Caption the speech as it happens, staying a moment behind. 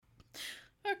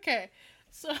Okay.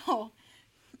 So,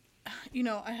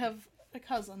 I have a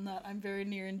cousin that I'm very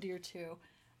near and dear to.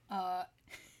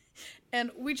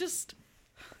 And we just...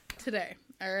 Today,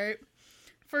 alright?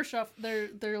 First off,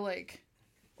 they're like,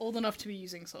 old enough to be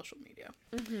using social media.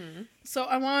 Mm-hmm. So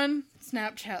I'm on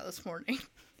Snapchat this morning.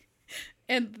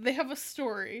 And they have a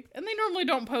story. And they normally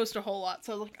don't post a whole lot.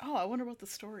 So I was like, oh, I wonder what the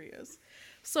story is.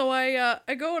 So I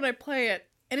go and I play it.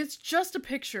 And it's just a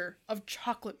picture of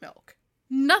chocolate milk.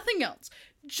 Nothing else.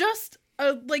 Just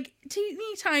a, like,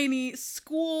 teeny tiny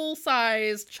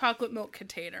school-sized chocolate milk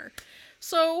container.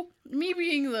 So, me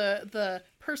being the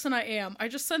person I am, I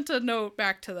just sent a note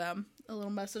back to them. A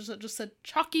little message that just said,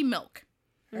 chalky milk.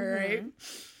 Alright?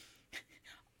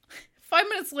 5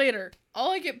 minutes later,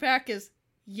 all I get back is,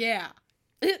 yeah.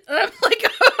 And I'm like,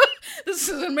 this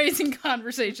is an amazing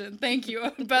conversation. Thank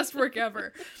you. Best work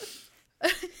ever.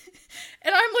 And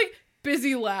I'm like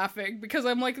busy laughing because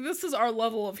I'm like, this is our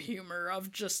level of humor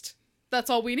of just,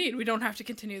 that's all we need. We don't have to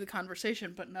continue the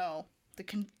conversation. But no,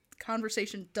 the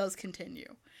conversation does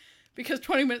continue. Because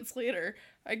 20 minutes later,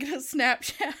 I get a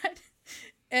Snapchat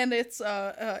and it's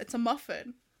a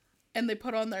muffin. And they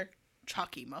put on their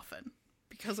chalky muffin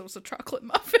because it was a chocolate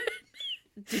muffin.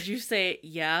 Did you say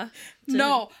yeah?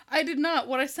 No, I did not.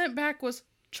 What I sent back was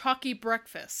chalky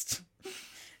breakfast.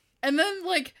 And then,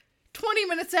 like, 20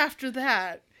 minutes after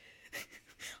that,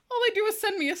 all they do is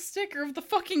send me a sticker of the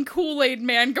fucking Kool-Aid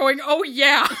man going, oh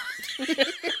yeah. It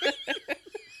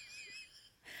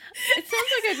sounds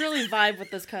like I'd really vibe with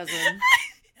this cousin. I'm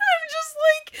just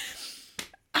like,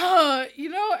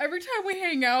 every time we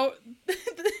hang out,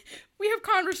 we have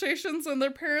conversations and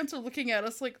their parents are looking at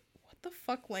us like, what the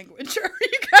fuck language are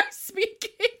you guys speaking?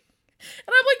 And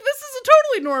I'm like, this is a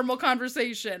totally normal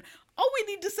conversation. All we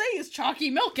need to say is chalky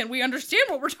milk and we understand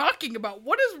what we're talking about.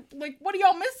 What are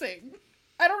y'all missing?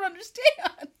 I don't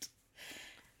understand.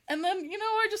 And then,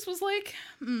 I just was like,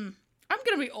 I'm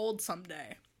gonna be old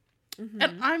someday. Mm-hmm.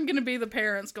 And I'm gonna be the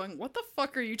parents going, what the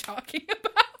fuck are you talking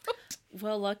about?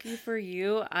 Well, lucky for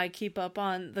you, I keep up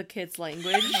on the kids'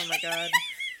 language. Oh my god.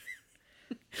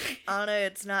 Anna,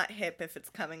 it's not hip if it's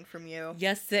coming from you.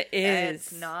 Yes, it is.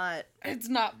 It's not. It's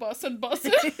not bussin'.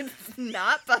 It's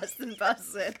not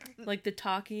bussin'. Like the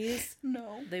talkies?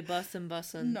 No. They bussin'.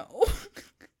 No.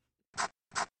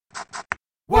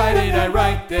 Why did I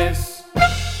write this?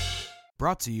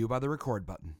 Brought to you by the record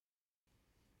button.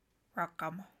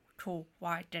 Welcome to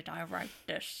Why Did I Write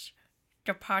This?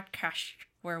 The podcast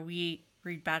where we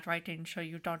read bad writing so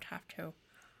you don't have to.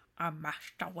 I'm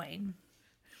Master Wayne.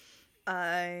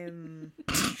 I'm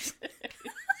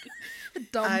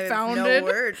dumbfounded. I have no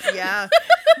words. Yeah.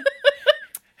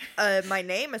 My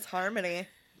name is Harmony.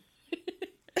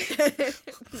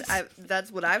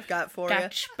 That's what I've got for you.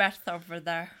 That's Beth over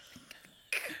there.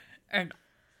 And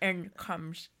in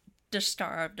comes the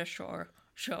star of the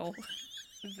show.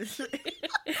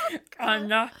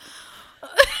 Anna,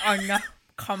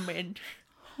 come in.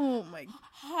 Oh my.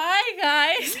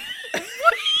 Hi, guys.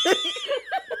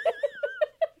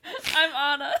 I'm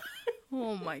Anna.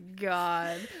 Oh my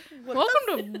god.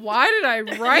 Welcome to Why Did I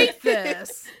Write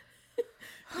This?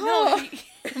 No,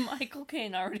 Michael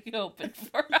Caine already opened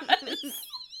for us.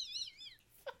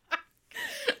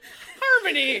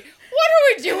 Harmony, what are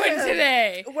we doing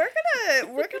today? We're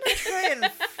gonna try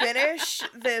and finish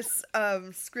this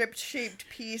script-shaped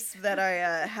piece that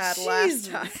I had last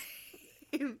time.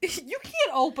 You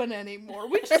can't open anymore.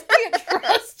 We just can't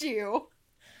trust you.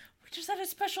 We just had a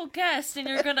special guest and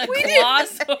you're gonna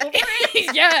gloss over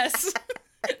it? Yes.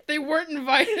 They weren't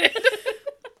invited.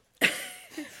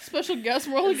 Special guest,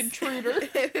 more like intruder.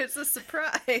 It's a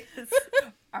surprise.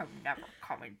 I'm never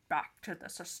coming back to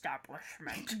this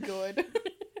establishment. Good.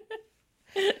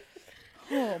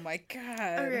 Oh my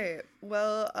god. Okay,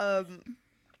 well,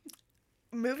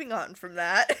 moving on from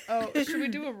that. Oh, should we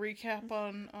do a recap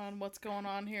on what's going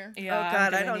on here? Yeah, oh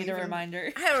god, I don't need even a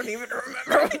reminder. I don't even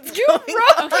remember what's You going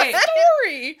wrote on. the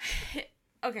story!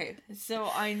 Okay, so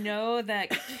I know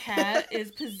that Cat is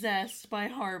possessed by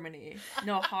Harmony.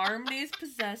 No, Harmony is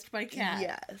possessed by Cat.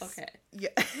 Yes. Okay. Yeah.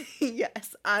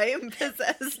 Yes, I am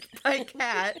possessed by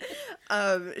Cat.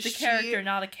 The character,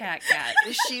 not a cat.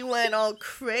 She went all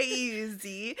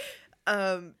crazy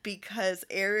because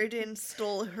Aridin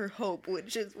stole her hope,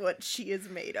 which is what she is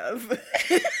made of.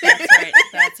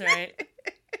 That's right.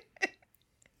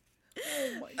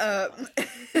 Oh my god.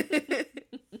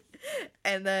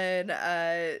 And then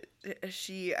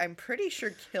I'm pretty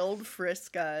sure killed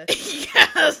Friska.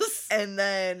 Yes! And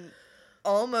then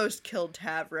almost killed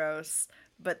Tavros,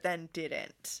 but then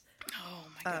didn't. Oh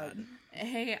my god.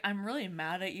 Hey, I'm really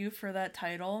mad at you for that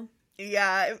title.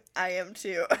 Yeah, I am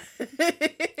too.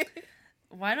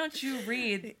 Why don't you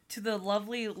read to the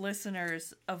lovely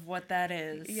listeners of what that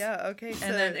is? Yeah, okay. So,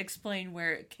 And then explain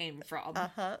where it came from.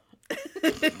 uh-huh.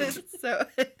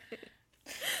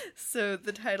 So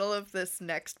the title of this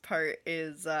next part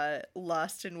is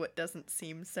Lost in What Doesn't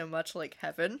Seem So Much Like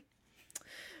Heaven,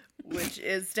 which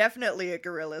is definitely a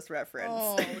Gorillaz reference.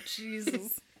 Oh,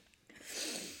 Jesus.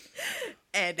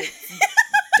 And it's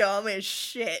dumb as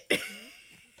shit.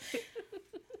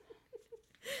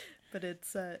 But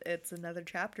it's another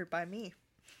chapter by me.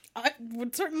 I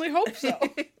would certainly hope so.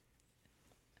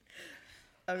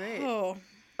 All right. Oh,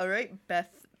 All right, Beth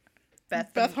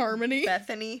Harmony.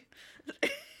 Bethany.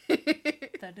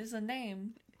 That is a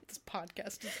name. This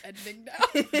podcast is ending now.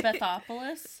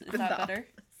 Bethopolis? Is that better?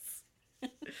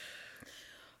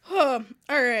 All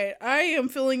right, I am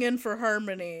filling in for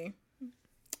Harmony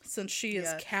since she is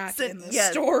Yeah. Cat So- in the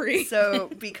yeah, story. So,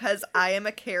 because I am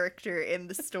a character in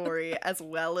the story as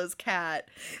well as Kat,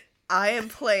 I am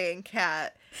playing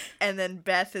Kat, and then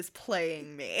Beth is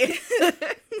playing me.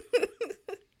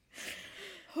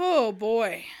 Oh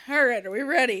boy. All right, are we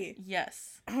ready?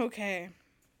 Yes. Okay.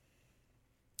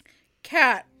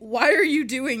 Cat, why are you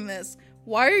doing this?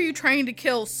 Why are you trying to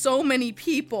kill so many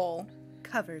people?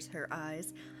 Covers her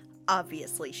eyes.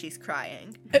 Obviously, she's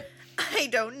crying. I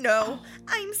don't know.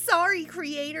 I'm sorry,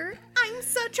 creator. I'm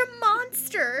such a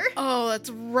monster. Oh, that's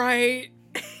right.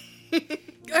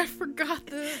 I forgot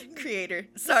the Creator.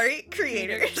 Sorry,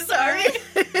 creator. Sorry.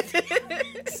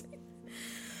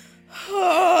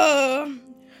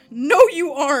 No,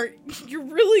 you aren't. You're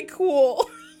really cool.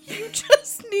 You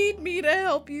just need me to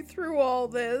help you through all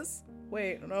this.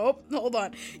 Wait, nope, hold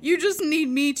on. You just need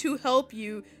me to help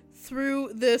you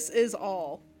through this is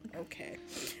all. Okay.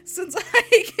 Since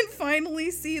I can finally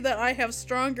see that I have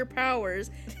stronger powers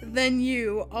than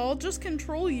you, I'll just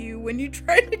control you when you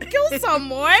try to kill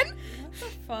someone. What the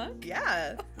fuck?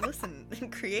 Yeah. Listen,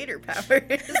 creator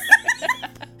powers.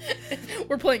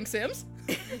 We're playing Sims.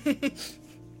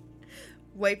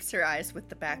 Wipes her eyes with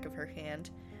the back of her hand.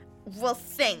 Well,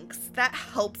 thanks. That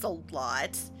helps a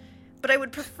lot. But I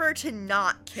would prefer to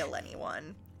not kill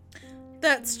anyone.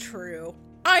 That's true.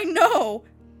 I know.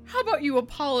 How about you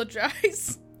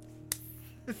apologize?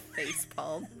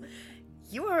 Facepalm.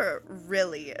 You are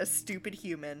really a stupid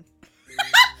human.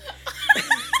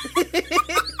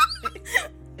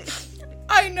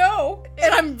 I know,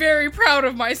 and I'm very proud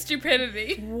of my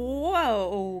stupidity.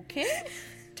 Whoa, okay.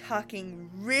 Talking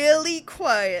really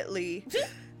quietly.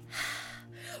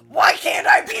 Why can't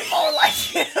I be more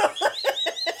like you?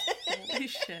 Holy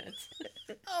shit.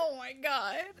 Oh my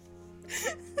god.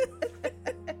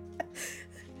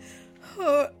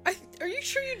 Are you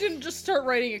sure you didn't just start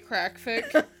writing a crack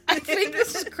fic? I think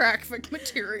this is crack fic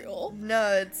material.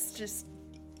 No, it's just,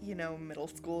 middle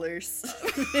schoolers.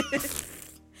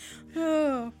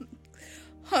 Oh.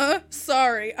 Huh?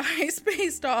 Sorry, I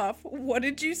spaced off. What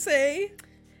did you say?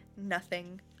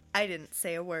 Nothing. I didn't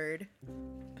say a word.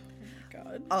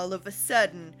 God. All of a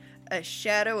sudden, a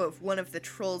shadow of one of the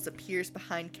trolls appears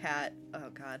behind Kat. Oh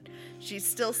god. She's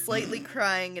still slightly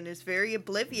crying and is very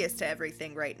oblivious to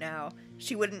everything right now.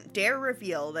 She wouldn't dare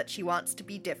reveal that she wants to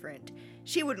be different.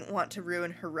 She wouldn't want to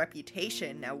ruin her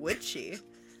reputation, now would she?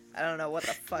 I don't know what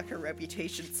the fuck her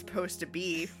reputation's supposed to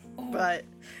be, but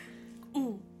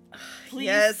Ooh. Please.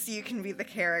 yes, you can be the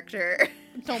character.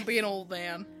 Don't be an old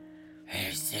man.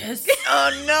 Hey, sis.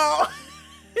 Oh no!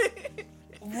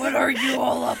 What are you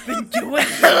all up and doing?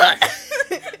 Murdoch,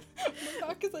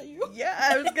 is that you? Yeah,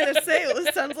 I was gonna say,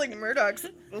 it sounds like Murdoch's,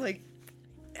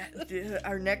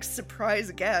 our next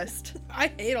surprise guest. I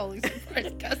hate all these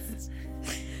surprise guests.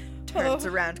 Turns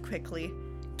around quickly.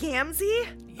 Gamzee?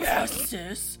 Yes,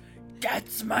 sis.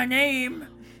 That's my name.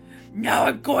 Now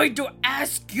I'm going to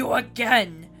ask you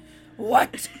again.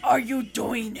 What are you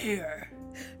doing here?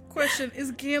 Question,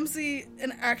 is Gamzee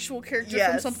an actual character from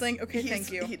Yes. something? Okay, He's-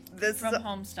 thank you. This From is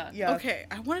Homestuck. yeah. Okay,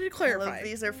 I wanted to All clarify. of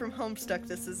these are from Homestuck.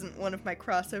 This isn't one of my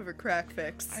crossover crack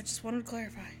fics. I just wanted to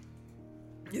clarify.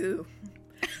 Ooh.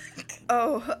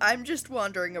 Oh, I'm just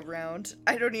wandering around.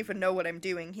 I don't even know what I'm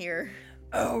doing here.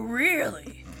 Oh,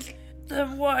 really?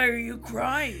 Then why are you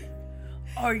crying?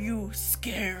 Are you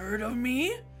scared of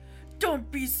me?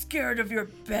 Don't be scared of your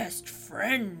best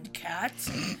friend, Kat.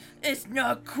 It's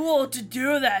not cool to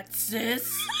do that, sis.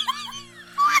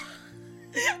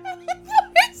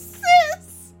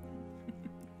 Sis!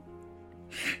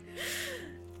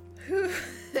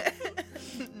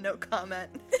 No comment.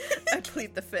 I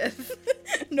plead the fifth.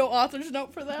 No author's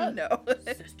note for that? No.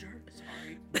 Sister,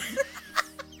 sorry.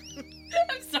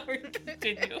 I'm sorry,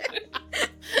 continue.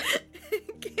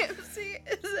 Gamzee,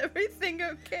 is everything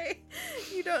okay?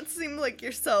 You don't seem like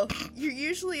yourself. You're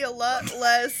usually a lot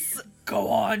less... Go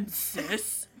on,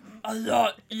 sis. A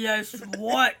lot less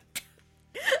what?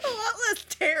 A lot less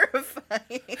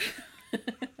terrifying.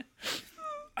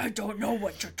 I don't know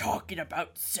what you're talking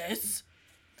about, sis.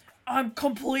 I'm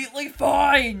completely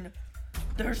fine.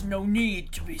 There's no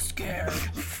need to be scared.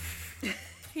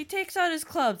 He takes out his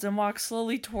clubs and walks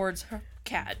slowly towards her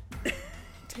cat.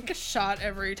 Take a shot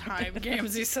every time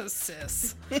Gamzee says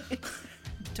sis.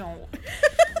 Don't.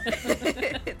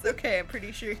 It's okay, I'm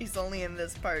pretty sure he's only in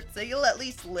this part, so you'll at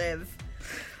least live.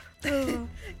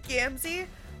 Gamzee,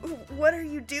 what are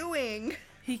you doing?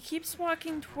 He keeps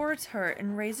walking towards her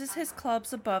and raises his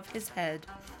clubs above his head.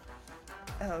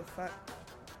 Oh, fuck.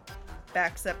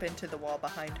 Backs up into the wall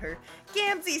behind her.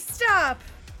 Gamzee, stop!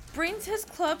 Brings his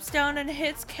clubs down and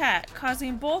hits Cat,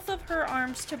 causing both of her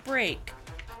arms to break.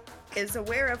 Is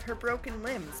aware of her broken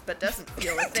limbs, but doesn't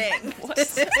feel a thing.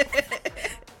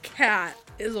 Cat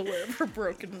is aware of her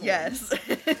broken limbs. Yes.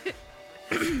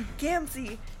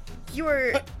 Gamzee,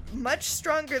 you're much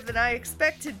stronger than I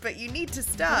expected, but you need to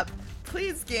stop.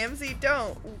 Please, Gamzee,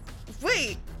 don't.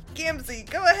 Wait, Gamzee,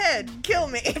 go ahead, kill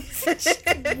me.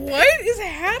 What is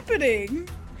happening?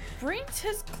 Brings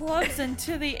his clubs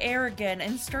into the air again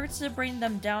and starts to bring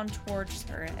them down towards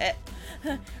her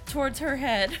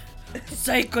head.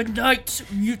 Say goodnight,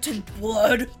 mutant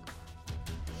blood.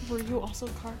 Were you also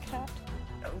Carcat?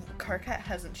 Carcat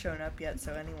hasn't shown up yet,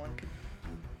 so anyone could.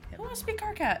 Who wants to be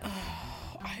Carcat?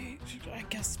 I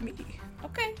guess me.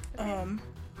 Okay.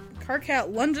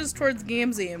 Carcat lunges towards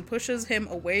Gamzee and pushes him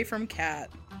away from Cat.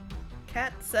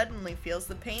 Cat suddenly feels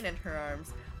the pain in her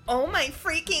arms. Oh my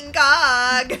freaking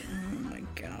god! Oh my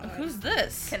god. Who's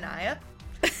this? Kanaya?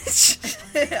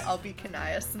 I'll be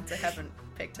Kanaya since I haven't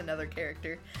picked another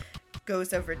character.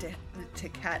 Goes over to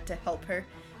Cat to help her.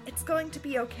 It's going to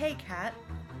be okay, Cat.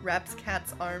 Wraps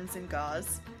Cat's arms in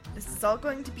gauze. This is all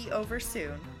going to be over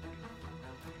soon.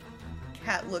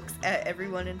 Cat looks at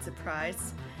everyone in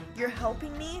surprise. You're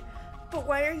helping me? But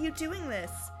why are you doing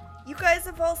this? You guys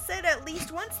have all said at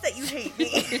least once that you hate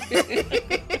me.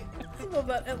 I love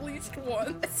that at least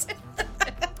once.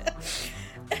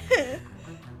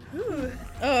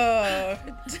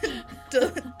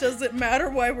 Does it matter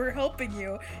why we're helping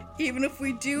you? Even if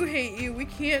we do hate you, we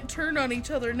can't turn on each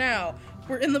other now.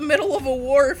 We're in the middle of a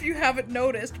war, if you haven't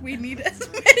noticed. We need as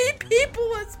many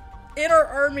people as in our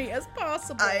army as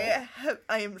possible. I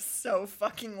am so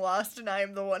fucking lost, and I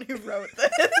am the one who wrote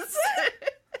this.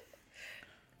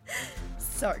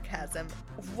 Sarcasm.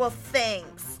 Well,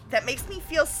 thanks. That makes me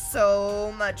feel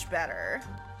so much better.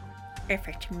 If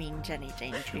it means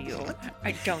anything to you,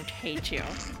 I don't hate you.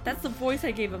 That's the voice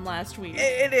I gave him last week.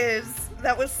 It is.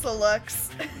 That was Solux.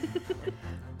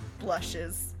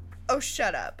 Blushes. Oh,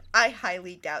 shut up. I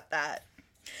highly doubt that.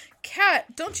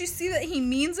 Cat, don't you see that he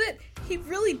means it? He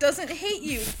really doesn't hate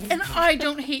you. And I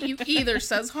don't hate you either,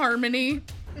 says Harmony.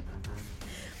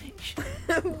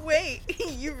 Wait,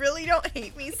 you really don't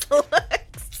hate me,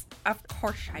 Solux? Of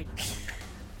course I do.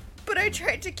 But I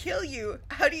tried to kill you.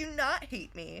 How do you not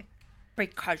hate me?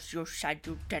 Because you said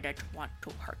you didn't want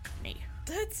to hurt me.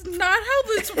 That's not how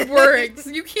this works.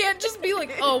 You can't just be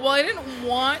like, oh, well, I didn't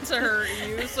want to hurt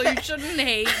you, so you shouldn't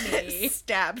hate me.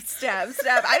 Stab, stab,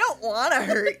 stab. I don't want to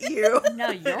hurt you. Now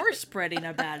you're spreading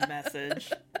a bad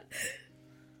message.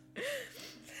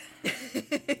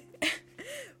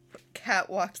 Cat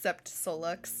walks up to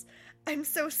Solux. I'm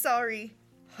so sorry.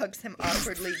 Hugs him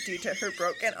awkwardly due to her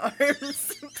broken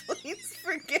arms. Please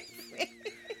forgive me.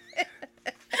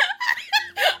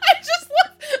 I just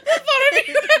love the thought of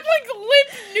you have like limp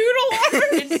noodle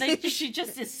arms. And like she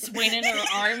just is swinging her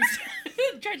arms,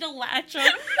 trying to latch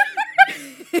them.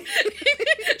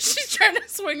 She's trying to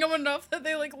swing them enough that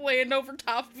they like land over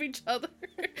top of each other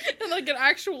in like an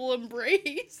actual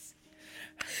embrace.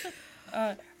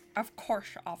 Of course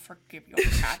I'll forgive you,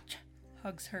 Cat.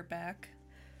 Hugs her back.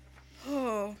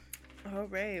 Oh, All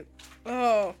right.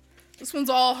 oh, this one's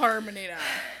all Harmony now.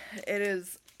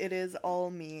 It is all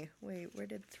me. Wait, where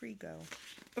did 3 go?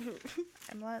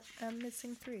 I'm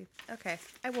missing 3. Okay,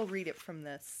 I will read it from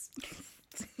this.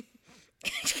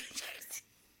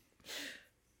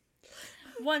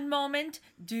 One moment.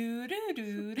 Do do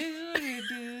do do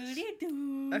do do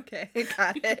do. Okay,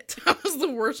 got it. That was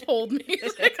the worst hold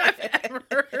music I've ever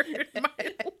heard in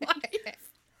my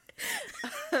life.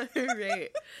 All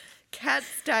right.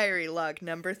 Cat's Diary Log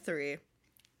number 3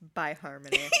 by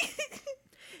Harmony.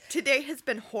 Today has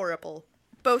been horrible.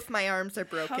 Both my arms are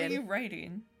broken. How are you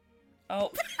writing?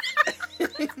 Oh.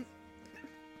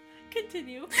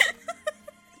 Continue.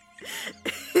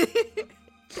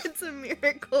 It's a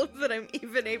miracle that I'm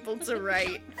even able to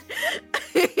write.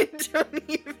 I don't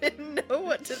even know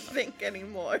what to think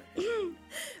anymore.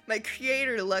 My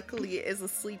creator, luckily, is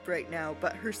asleep right now,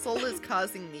 but her soul is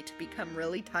causing me to become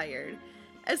really tired.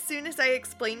 As soon as I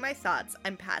explain my thoughts,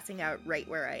 I'm passing out right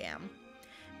where I am.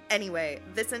 Anyway,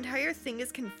 this entire thing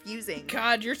is confusing,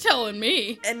 God, you're telling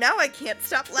me. and now I can't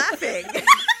stop laughing.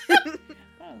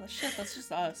 Oh, shit, that's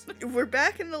just us. We're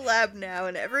back in the lab now,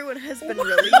 and everyone has been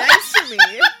really nice to me.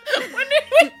 When did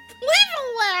we leave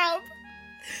a lab?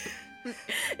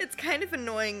 It's kind of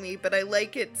annoying me, but I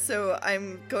like it, so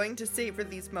I'm going to savor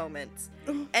these moments.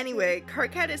 Anyway,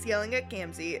 Karkat is yelling at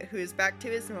Gamzee, who is back to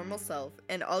his normal self,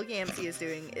 and all Gamzee is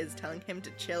doing is telling him to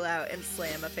chill out and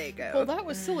slam a Fago. Well, that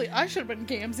was silly. I should have been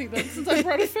Gamzee then, since I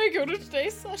brought a Fago to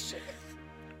today's session.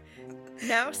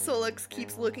 Now Solix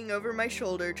keeps looking over my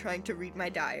shoulder trying to read my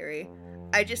diary.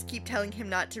 I just keep telling him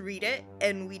not to read it,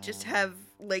 and we just have,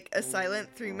 like, a silent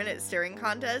 3-minute staring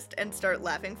contest and start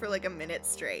laughing for, like, a minute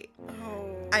straight.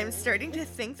 Oh. I'm starting to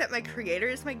think that my creator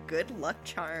is my good luck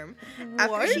charm.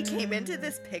 After she came into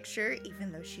this picture,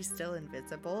 even though she's still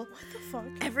invisible, What the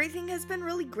fuck? everything has been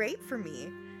really great for me.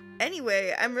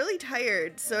 Anyway, I'm really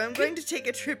tired, so I'm going to take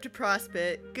a trip to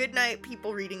Prospect. Good night,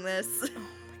 people reading this. Oh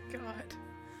my god.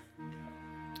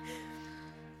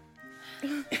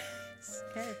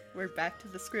 Okay, we're back to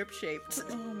the script shaped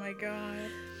Oh my god.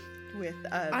 with,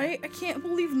 I can't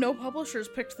believe no publishers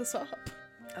picked this up.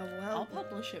 oh I'll well,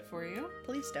 publish it for you.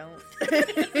 please don't.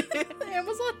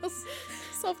 Amazon has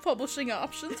self-publishing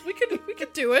options. We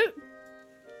could do it.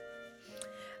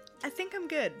 I think I'm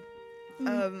good.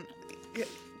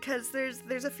 Because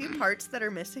there's a few parts that are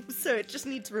missing, so it just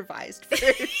needs revised first.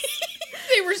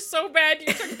 They were so bad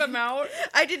you took them out.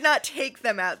 I did not take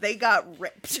them out, they got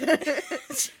ripped.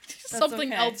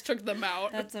 Something okay. else took them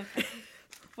out. That's okay.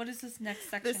 What is this next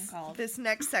section called? This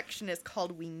next section is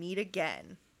called We Meet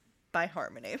Again by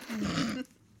Harmony.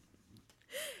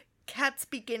 Kat's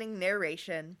beginning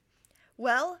narration.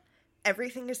 Well,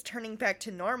 everything is turning back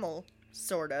to normal,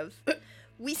 sort of.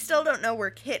 We still don't know where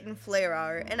Kit and Flare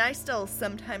are, and I still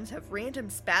sometimes have random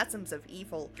spasms of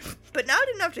evil, but not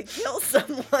enough to kill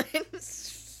someone.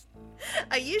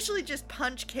 I usually just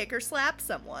punch, kick, or slap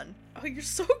someone. Oh, you're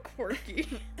so quirky.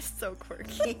 So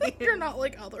quirky. You're not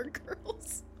like other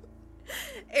girls.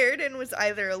 Airden was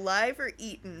either alive or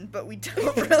eaten, but we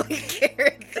don't really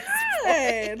care at this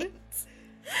point.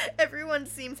 Everyone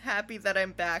seems happy that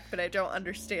I'm back, but I don't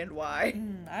understand why.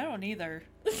 I don't either.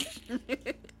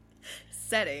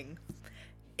 Setting.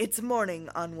 It's morning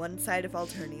on one side of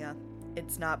Alternia.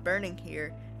 It's not burning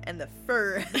here, and the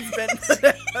fur has been put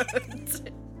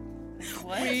out.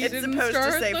 What? We It's didn't supposed to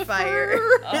start say the fire.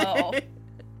 fur. Oh.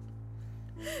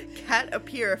 Kat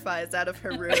apurifies out of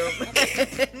her room,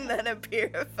 and then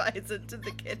apurifies into the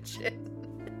kitchen.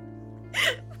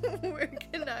 Where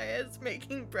Kanaya is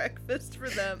making breakfast for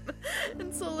them,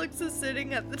 and Solix is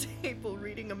sitting at the table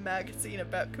reading a magazine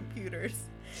about computers.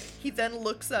 He then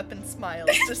looks up and smiles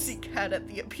to see Kat at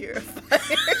the apurifier. What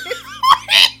do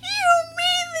you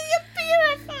mean the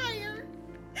apurifier?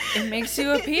 It makes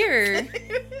you appear.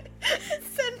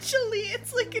 Essentially,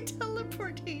 it's like a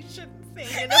teleportation thing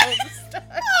in Homestead.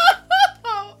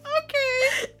 Oh,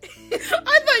 okay.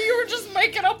 I thought you were just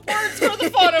making up words for the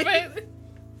fun of it.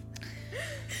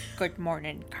 Good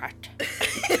morning, Kat.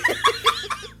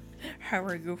 How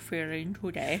are you feeling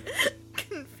today?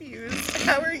 Confused.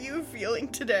 How are you feeling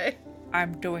today?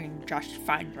 I'm doing just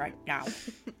fine right now.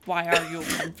 Why are you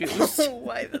confused?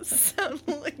 Why does this sound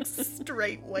like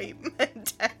straight white men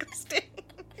texting?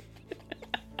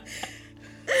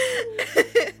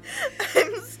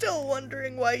 I'm still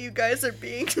wondering why you guys are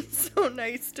being so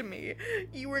nice to me.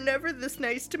 You were never this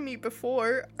nice to me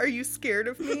before. Are you scared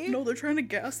of me? No, they're trying to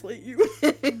gaslight you.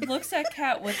 Looks at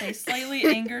Kat with a slightly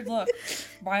angered look.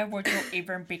 Why would you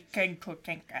even begin to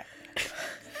think that?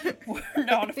 We're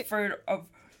not afraid of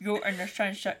you in the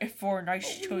sense that if we're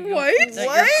nice to you, What? that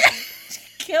What? you're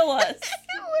kill us.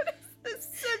 What is this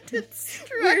sentence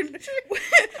structure?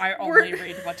 I only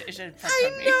read what is in front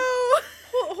of me. I know.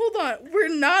 Hold on.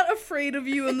 We're not afraid of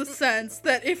you in the sense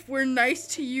that if we're nice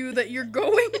to you that you're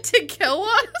going to kill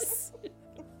us?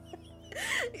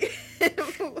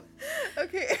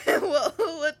 Okay, well,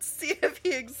 let's see if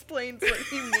he explains what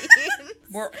he means.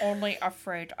 We're only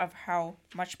afraid of how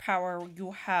much power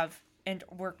you have, and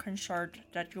we're concerned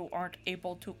that you aren't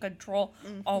able to control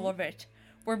all of it.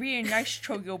 We're being nice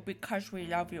to you because we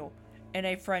love you, in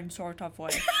a friend sort of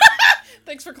way.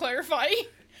 Thanks for clarifying.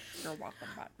 You're welcome,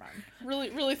 Batman.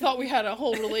 Really thought we had a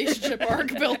whole relationship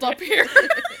arc built up here.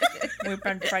 We've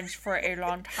been friends for a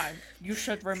long time. You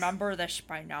should remember this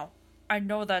by now. I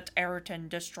know that Ayrton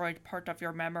destroyed part of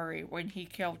your memory when he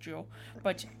killed you,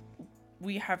 but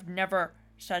we have never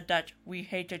said that we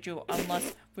hated you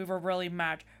unless we were really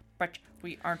mad, but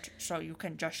we aren't, so you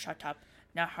can just shut up.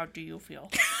 Now, how do you feel?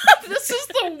 This is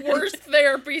the worst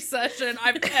therapy session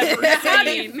I've ever How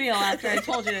do you seen. feel after I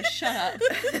told you to shut up?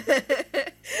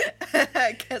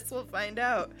 I guess we'll find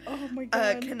out. Oh my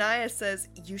god. Kanaya says,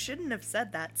 "You shouldn't have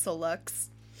said that, Solux."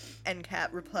 And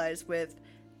Kat replies with,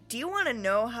 "Do you want to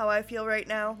know how I feel right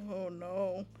now?" Oh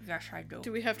no. Yes, I do.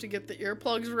 Do we have to get the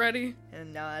earplugs ready?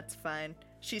 And no, that's fine.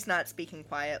 She's not speaking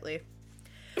quietly.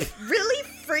 Really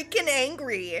freaking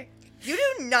angry. You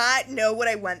do not know what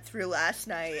I went through last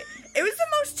night. It was the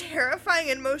most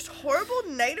terrifying and most horrible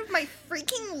night of my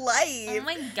freaking life. Oh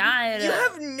my god. You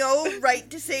have no right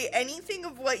to say anything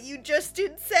of what you just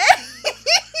did say.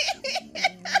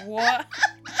 What?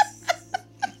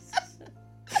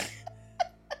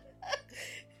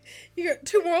 You got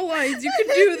 2 more lines. You can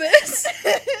do this.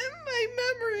 My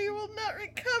memory will not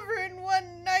recover in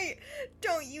one night.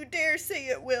 Don't you dare say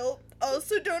it will.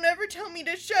 Also, don't ever tell me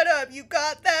to shut up. You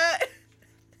got that?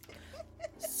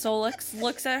 Solix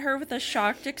looks at her with a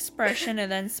shocked expression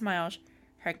and then smiles.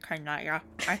 Hey, Kanaya,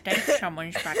 I think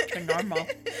someone's back to normal.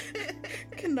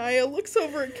 Kanaya looks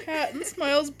over at Kat and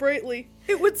smiles brightly.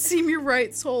 It would seem you're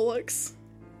right, Solix.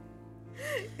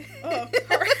 Oh.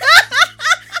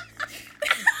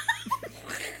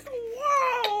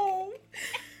 Wow.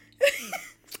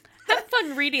 Have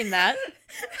fun reading that.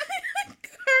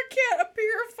 Our cat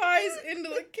purifies into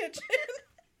the kitchen.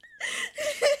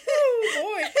 Oh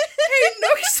boy. Hey,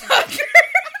 Nook Sucker.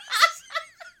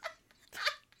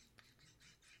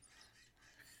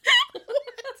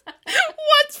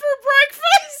 What's for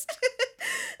breakfast?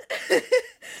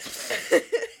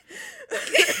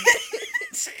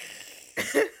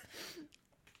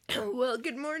 Well,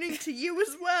 good morning to you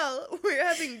as well. We're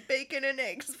having bacon and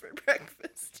eggs for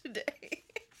breakfast today.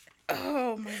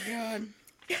 Oh my god.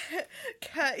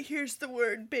 Kat, here's the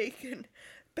word bacon.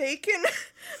 Bacon?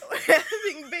 We're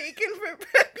having bacon for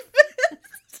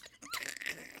breakfast.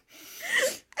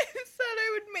 I thought I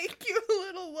would make you a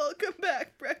little welcome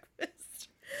back breakfast.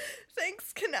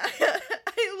 Thanks, Kanaya.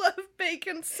 I love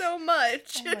bacon so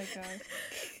much. Oh my god.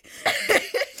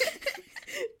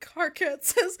 Carcat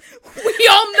says, we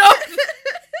all know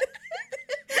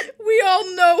we all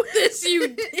know this,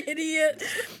 you idiot.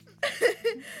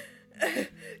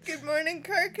 Good morning,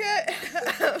 Carcat.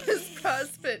 How was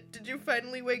CrossFit? Did you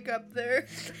finally wake up there?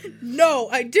 No,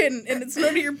 I didn't, and it's none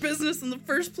of your business in the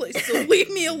first place, so leave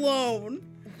me alone.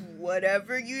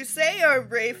 Whatever you say, our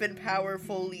brave and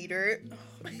powerful leader.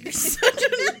 You're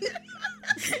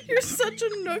such a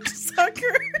Nook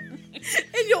Sucker.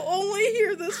 And you'll only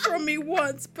hear this from me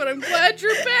once, but I'm glad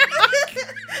you're back.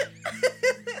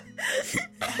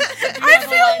 I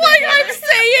feel like I'm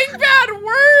saying bad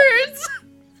words.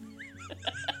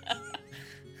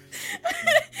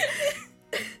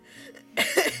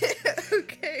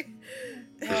 Okay.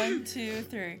 1, 2,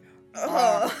 3.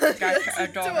 Oh, that's that's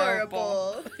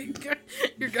adorable. adorable.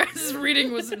 Your guys'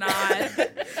 reading was not.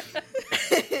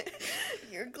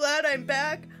 You're glad I'm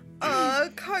back? Aw,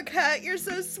 Carcat, you're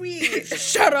so sweet.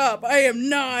 Shut up, I am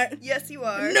not. Yes, you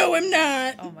are. No, I'm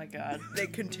not. Oh my god. They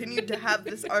continued to have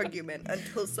this argument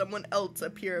until someone else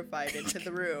purified into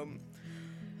the room.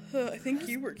 I think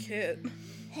you were Kit.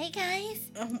 Hey guys,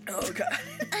 Oh, God.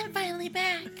 I'm finally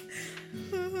back.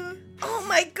 Oh,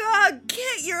 my God.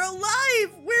 Kit, you're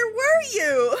alive. Where were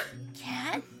you?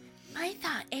 Cat, I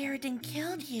thought Aridin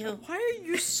killed you. Why are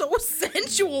you so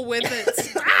sensual with it?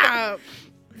 Stop.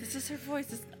 This is her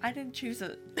voice. I didn't choose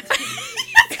it. It's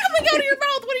coming out of your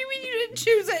mouth. What do you mean you didn't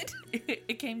choose it?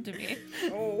 It came to me.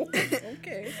 Oh,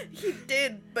 okay. He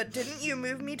did, but didn't you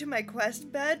move me to my quest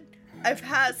bed? I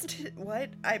passed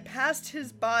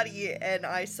his body and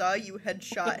I saw you had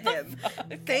shot him.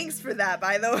 Thanks for that,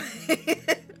 by the way.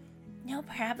 No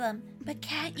problem. But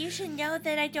Cat, you should know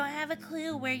that I don't have a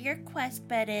clue where your quest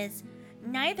bed is.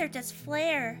 Neither does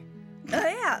Flare. Oh,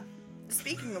 yeah.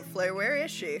 Speaking of Flare, where is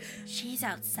she? She's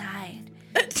outside.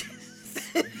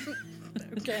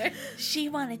 Okay. She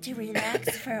wanted to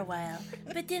relax for a while,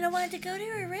 but didn't want to go to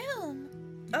her room.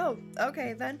 Oh,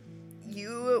 okay then.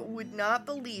 You would not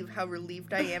believe how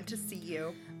relieved I am to see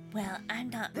you. Well, I'm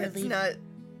not That's relieved. not...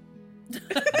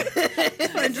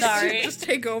 Sorry. Just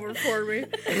take over for me.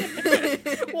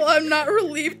 Well, I'm not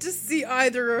relieved to see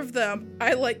either of them.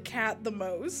 I like Cat the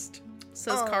most,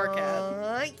 says Carcat.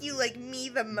 Aw, you like me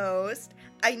the most.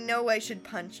 I know I should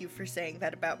punch you for saying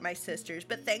that about my sisters,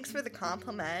 but thanks for the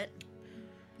compliment.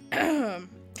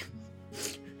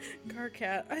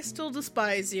 Carcat, I still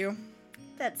despise you.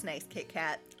 That's nice, Kit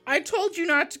Kat. I told you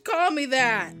not to call me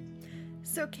that.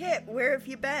 So, Kit, where have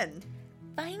you been?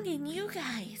 Finding you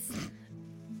guys.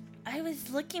 I was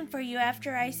looking for you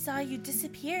after I saw you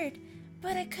disappeared,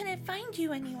 but I couldn't find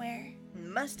you anywhere.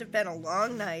 Must have been a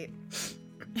long night.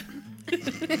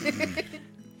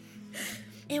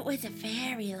 It was a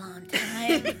very long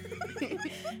time.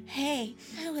 Hey,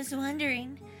 I was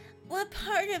wondering, what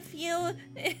part of you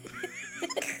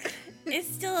is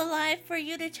still alive for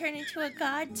you to turn into a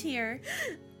god tier?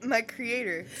 My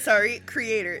creator. Sorry,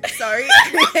 creator.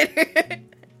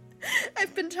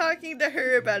 I've been talking to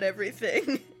her about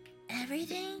everything.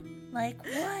 Everything? Like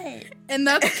what? And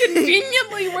that's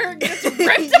conveniently where it gets ripped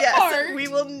Yes, apart. we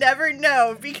will never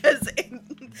know because the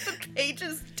page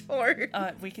is torn.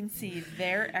 We can see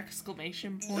their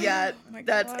exclamation point. Yeah, Oh my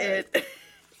that's God. it.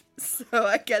 So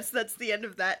I guess that's the end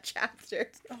of that chapter.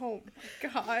 Oh my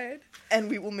god. And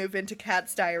we will move into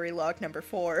Cat's Diary log number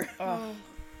 4. Oh.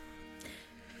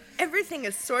 Everything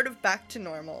is sort of back to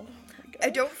normal. I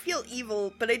don't feel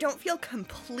evil, but I don't feel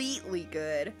completely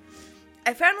good.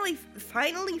 I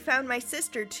finally found my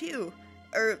sister, too.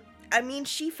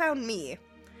 She found me.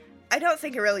 I don't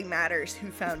think it really matters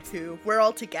who found who. We're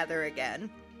all together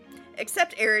again.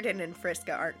 Except Aridin and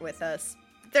Friska aren't with us.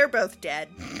 They're both dead.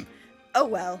 Oh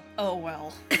well. Oh,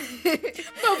 well.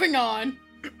 Moving on.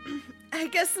 I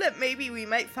guess that maybe we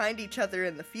might find each other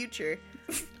in the future.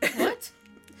 What?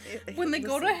 When they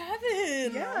go to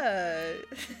heaven. Yeah.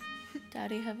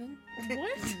 Daddy heaven?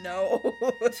 What? No.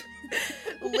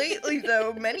 Lately,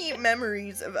 though, many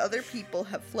memories of other people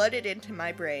have flooded into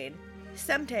my brain.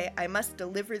 Someday, I must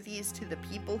deliver these to the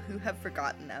people who have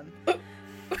forgotten them.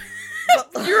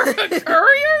 You're a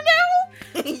courier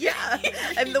now? Yeah,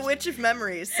 I'm the Witch of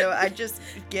Memories, so I just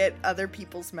get other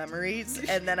people's memories,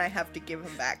 and then I have to give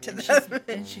them back to them.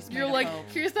 And she's made You're of like, hope.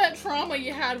 here's that trauma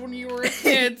you had when you were a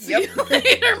kid. See Yep. you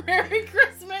later. Merry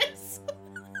Christmas.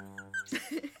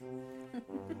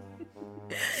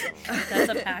 That's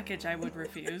a package I would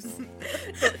refuse.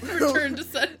 Return to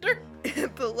sender.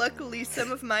 But luckily,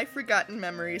 some of my forgotten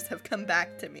memories have come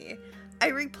back to me. I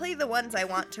replay the ones I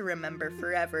want to remember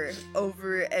forever,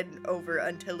 over and over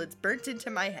until it's burnt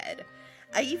into my head.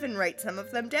 I even write some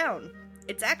of them down.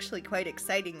 It's actually quite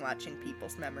exciting watching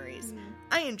people's memories.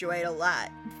 I enjoy it a lot.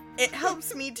 It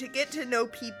helps me to get to know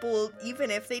people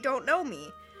even if they don't know me.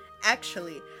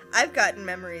 Actually, I've gotten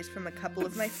memories from a couple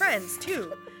of my friends,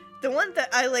 too. The one that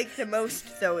I like the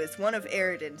most, though, is one of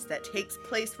Aridin's that takes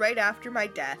place right after my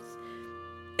death.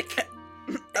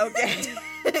 Okay.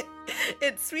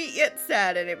 It's sweet yet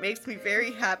sad, and it makes me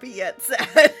very happy yet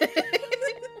sad.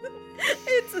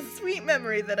 It's a sweet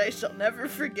memory that I shall never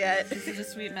forget. Is it a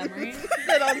sweet memory?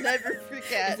 That I'll never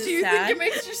forget. Is Do you sad? think it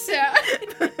makes you sad?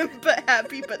 But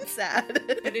happy but sad.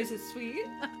 It is a sweet.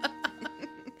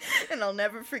 And I'll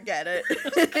never forget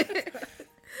it.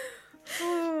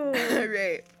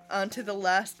 Alright, on to the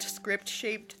last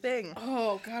script-shaped thing.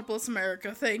 Oh, God bless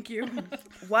America. Thank you.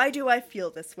 Why Do I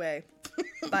Feel This Way?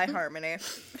 By Harmony.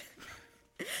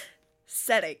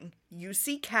 Setting. You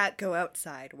see Cat go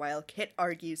outside while Kit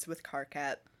argues with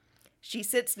Karkat. She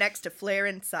sits next to Flare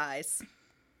and sighs.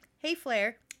 Hey,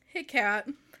 Flare. Hey, Kat.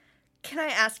 Can I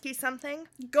ask you something?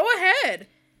 Go ahead.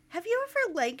 Have you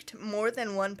ever liked more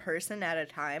than one person at a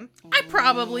time? I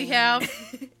probably have.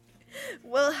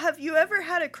 Well, have you ever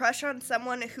had a crush on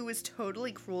someone who was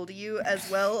totally cruel to you, as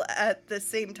well at the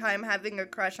same time having a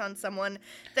crush on someone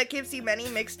that gives you many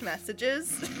mixed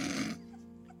messages?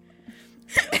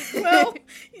 Well,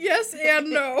 yes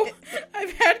and no.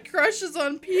 I've had crushes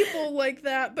on people like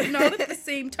that, but not at the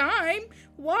same time.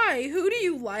 Why? Who do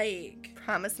you like?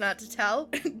 Promise not to tell?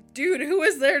 Dude, who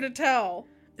is there to tell?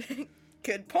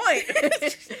 Good point.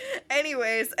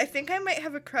 Anyways, I think I might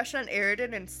have a crush on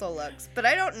Aridin and Solux, but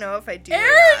I don't know if I do.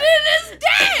 Aridin is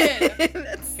dead!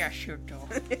 That's... Yes, you do.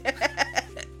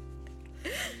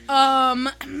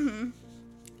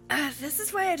 This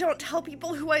is why I don't tell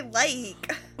people who I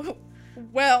like.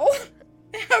 Well,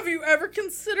 have you ever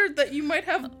considered that you might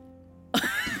have...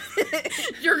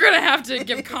 You're gonna have to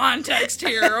give context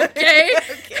here, okay?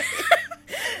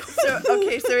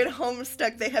 So in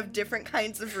Homestuck, they have different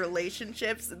kinds of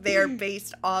relationships. They are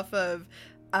based off of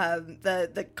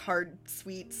the card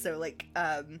suites, so like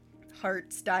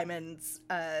hearts, diamonds,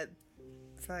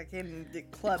 fucking the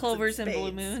clubs, Clovers and spades.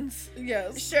 blue moons.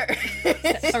 Yes. Sure.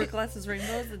 Hourglasses,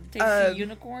 rainbows, and tasty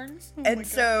unicorns. And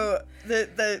so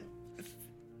the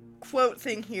quote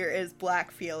thing here is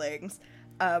black feelings,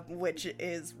 which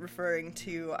is referring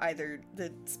to either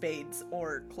the spades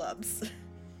or clubs.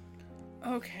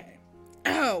 Okay.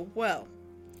 Oh, well.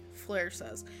 Flare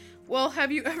says, well,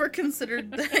 have you ever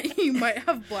considered that you might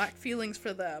have black feelings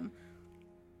for them?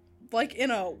 Like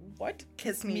in a, what?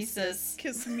 Kiss me, sis.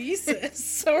 Kismesis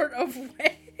sort of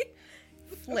way.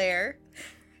 Flare.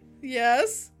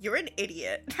 Yes? You're an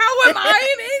idiot. How am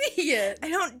I an idiot? I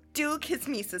don't do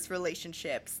kismesis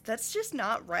relationships. That's just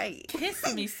not right.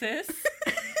 Kiss me, sis.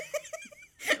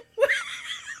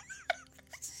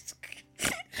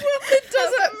 It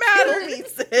doesn't matter. Kill me,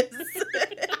 sis.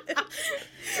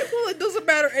 Well, it doesn't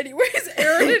matter anyways.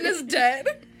 Aridin is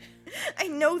dead. I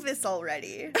know this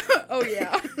already. Oh,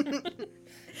 yeah.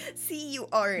 See, you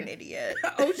are an idiot.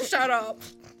 Oh, shut up.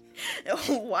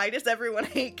 Why does everyone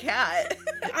hate Cat?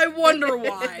 I wonder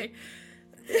why.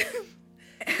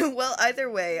 Well, either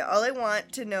way, all I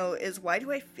want to know is why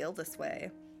do I feel this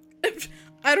way?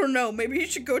 I don't know. Maybe you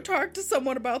should go talk to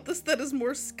someone about this that is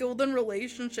more skilled in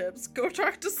relationships. Go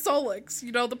talk to Solix,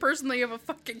 you know, the person that you have a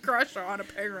fucking crush on,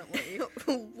 apparently.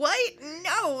 What?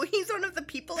 No, he's one of the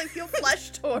people I feel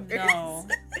flushed towards. No.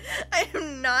 I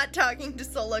am not talking to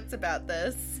Solix about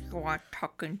this. You are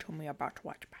talking to me about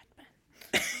what, Batman?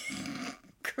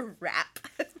 Crap.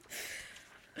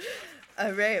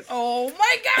 Alright. Oh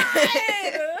my god!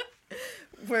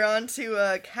 We're on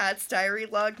to Cat's Diary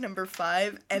log number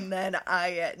 5, and then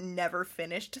I never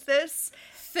finished this.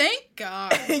 Thank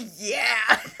God.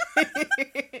 Yeah!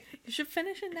 You should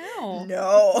finish it now.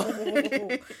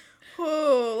 No.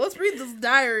 Oh, let's read this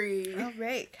diary.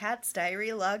 Alright, Cat's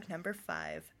Diary log number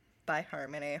 5 by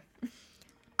Harmony.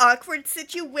 Awkward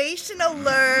situation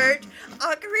alert!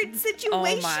 Awkward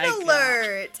situation my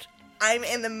alert! I'm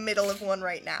in the middle of one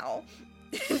right now.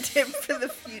 Tip for the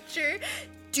future: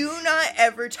 do not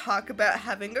ever talk about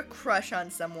having a crush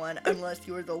on someone unless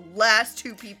you are the last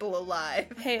 2 people alive.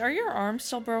 Hey, are your arms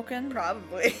still broken?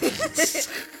 Probably.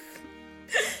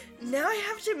 Now I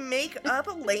have to make up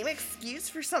a lame excuse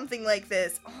for something like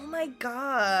this. Oh my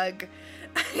god.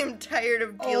 I'm tired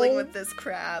of dealing with this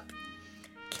crap.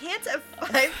 Can't a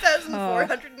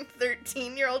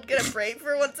 5,413-year-old get a break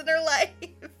for once in her life?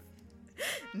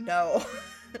 No.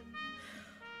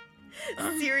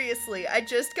 Seriously, I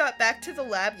just got back to the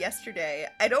lab yesterday.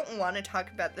 I don't want to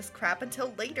talk about this crap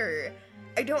until later.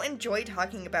 I don't enjoy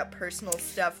talking about personal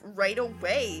stuff right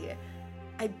away.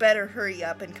 I better hurry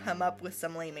up and come up with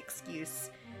some lame excuse.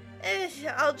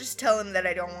 I'll just tell him that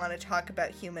I don't want to talk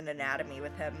about human anatomy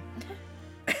with him.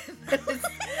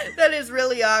 That is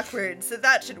really awkward, so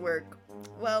that should work.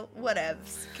 Well,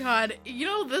 whatevs. God, you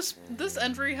know, this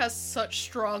entry has such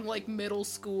strong, like, middle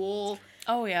school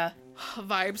Oh, yeah.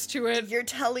 vibes to it. You're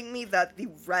telling me that the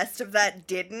rest of that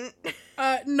didn't?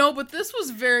 No, but this was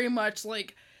very much,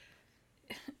 like,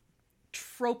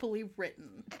 tropically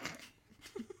written.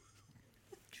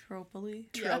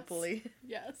 Tropically. Tropically.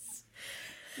 Yes.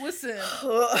 Listen.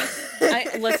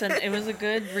 Listen, it was a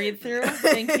good read through.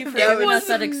 Thank you for That giving us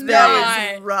that was experience.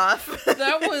 That was rough.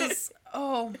 That was,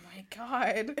 oh my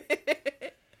god.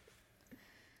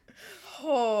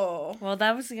 Oh, Well,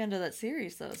 that was the end of that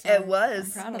series, though. So It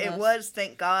was. I'm proud of It us. was,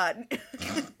 thank God.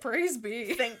 praise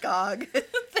be. Thank God. Thank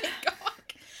God.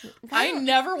 I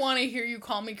never want to hear you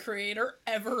call me creator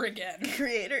ever again.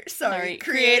 Creator, sorry. Sorry.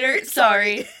 Creator,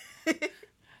 sorry.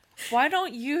 Why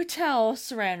don't you tell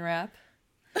Saran Wrap,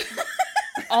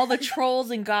 all the trolls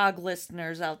and GOG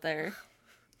listeners out there,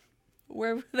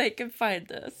 where they can find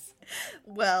this?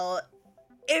 Well,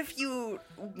 if you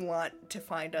want to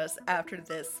find us after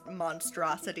this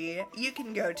monstrosity, you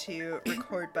can go to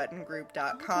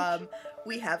recordbuttongroup.com.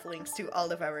 We have links to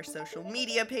all of our social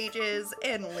media pages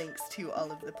and links to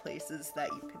all of the places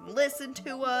that you can listen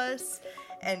to us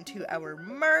and to our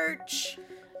merch.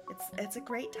 It's a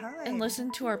great time. And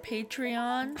listen to our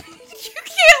Patreon. You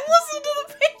can't listen to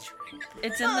the Patreon.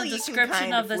 It's in Well, the you can description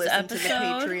kind of this listen episode. to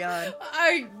the Patreon.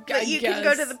 But You can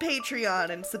go to the Patreon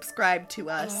and subscribe to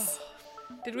us.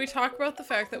 Did we talk about the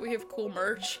fact that we have cool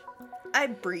merch? I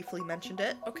briefly mentioned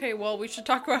it. Okay, well, we should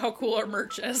talk about how cool our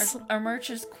merch is. Our merch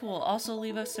is cool. Also,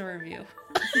 leave us a review.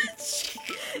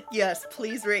 Yes,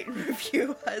 please rate and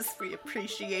review us. We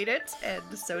appreciate it,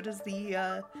 and so does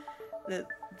the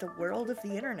world of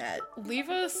the internet. Leave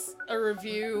us a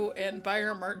review and buy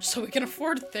our merch so we can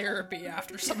afford therapy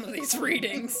after some of these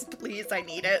readings. Please, I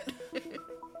need it.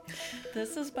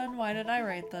 This has been Why Did I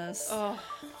Write This? Oh,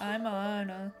 I'm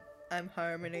Anna. I'm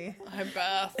Harmony. I'm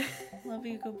Beth. Love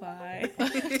you. Goodbye.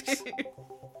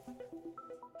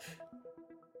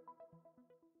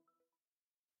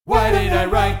 Why did I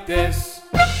write this?